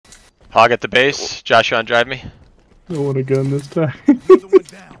Hog at the base. Josh, you wanna drive me? I want a gun this time.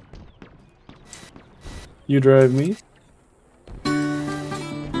 You drive me.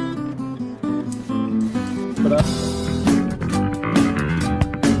 But I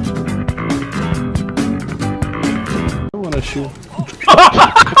want to shoot.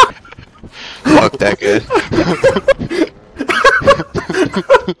 Fuck that good.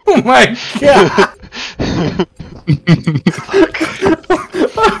 Oh my god!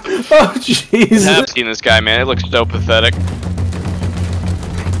 Oh Jesus! I have seen this guy, man. It looks so pathetic.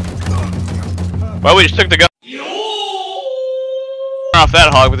 Well, we just took the gun off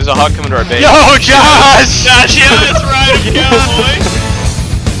that hog, but there's a hog coming to our base. Yo, Josh! Josh, yeah, that's right,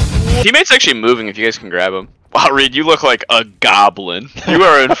 boy. Teammate's actually moving. If you guys can grab him. Wow, Reed, you look like a goblin. You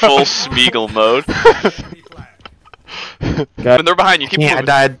are in full Smeagol mode. And they're behind you. Keep moving. I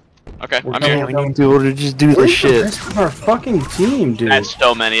died. Okay, I'm here. We need to just do this shit. This is our fucking team, dude. That's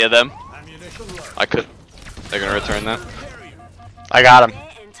so many of them. I could. They're gonna return that. I got him.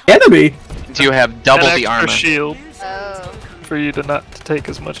 Enemy. Do you have double An the extra armor? shield Oh. for you to not to take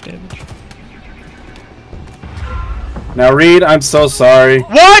as much damage. Now, Reed, I'm so sorry.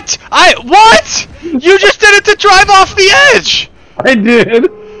 What? What? You just did it to drive off the edge! I did.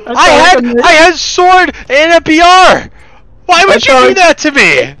 I had sword and a BR! Why would you do that to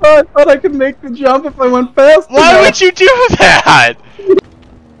me? I thought I could make the jump if I went fast. Why would you do that?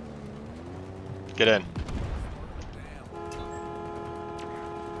 Get in.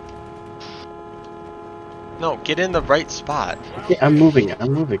 No, get in the right spot. Okay, I'm moving it.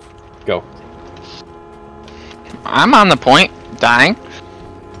 I'm moving. Go. I'm on the point. Dying.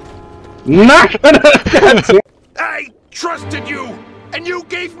 Not gonna. I trusted you, and you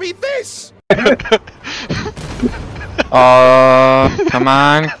gave me this. Come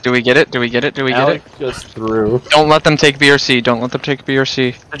on. Do we get it? Do we get it? Do we get it? Alex just threw. Don't let them take BRC. Don't let them take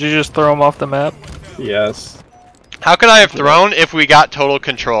BRC. Did you just throw him off the map? Yes. How could I have thrown if we got total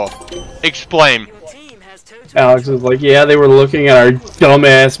control? Explain. Alex was like, yeah, they were looking at our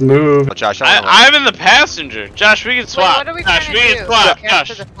dumbass move. Oh, Josh, I'm in the passenger. Josh, we can swap. Wait, what are we Josh, trying we to can do? swap.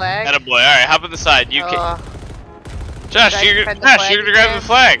 Capture Josh. the flag? Attaboy. Alright, hop on the side. You can. Josh, Should I you're defend the Josh, flag you're gonna grab again? the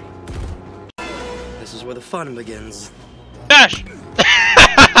flag. This is where the fun begins. Josh.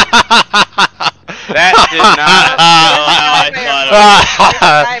 That did not go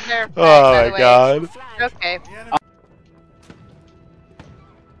how I thought it would. Oh my god. Okay.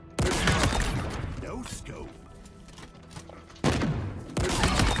 No scope.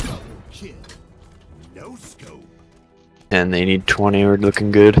 Kill. No scope. And they need 20. We're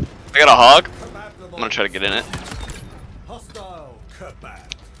looking good. I got a hog. I'm gonna try to get in it. Hostile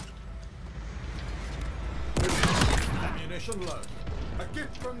cutback. Ammunition low. A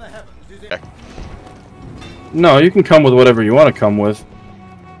gift from the heavens is it? No, you can come with whatever you want to come with.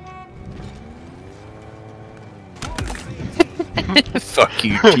 Fuck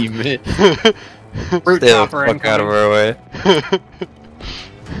you, teammate. Stay the fuck out of our way.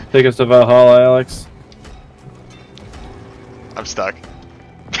 Take us to Valhalla, Alex. I'm stuck.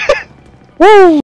 Woo!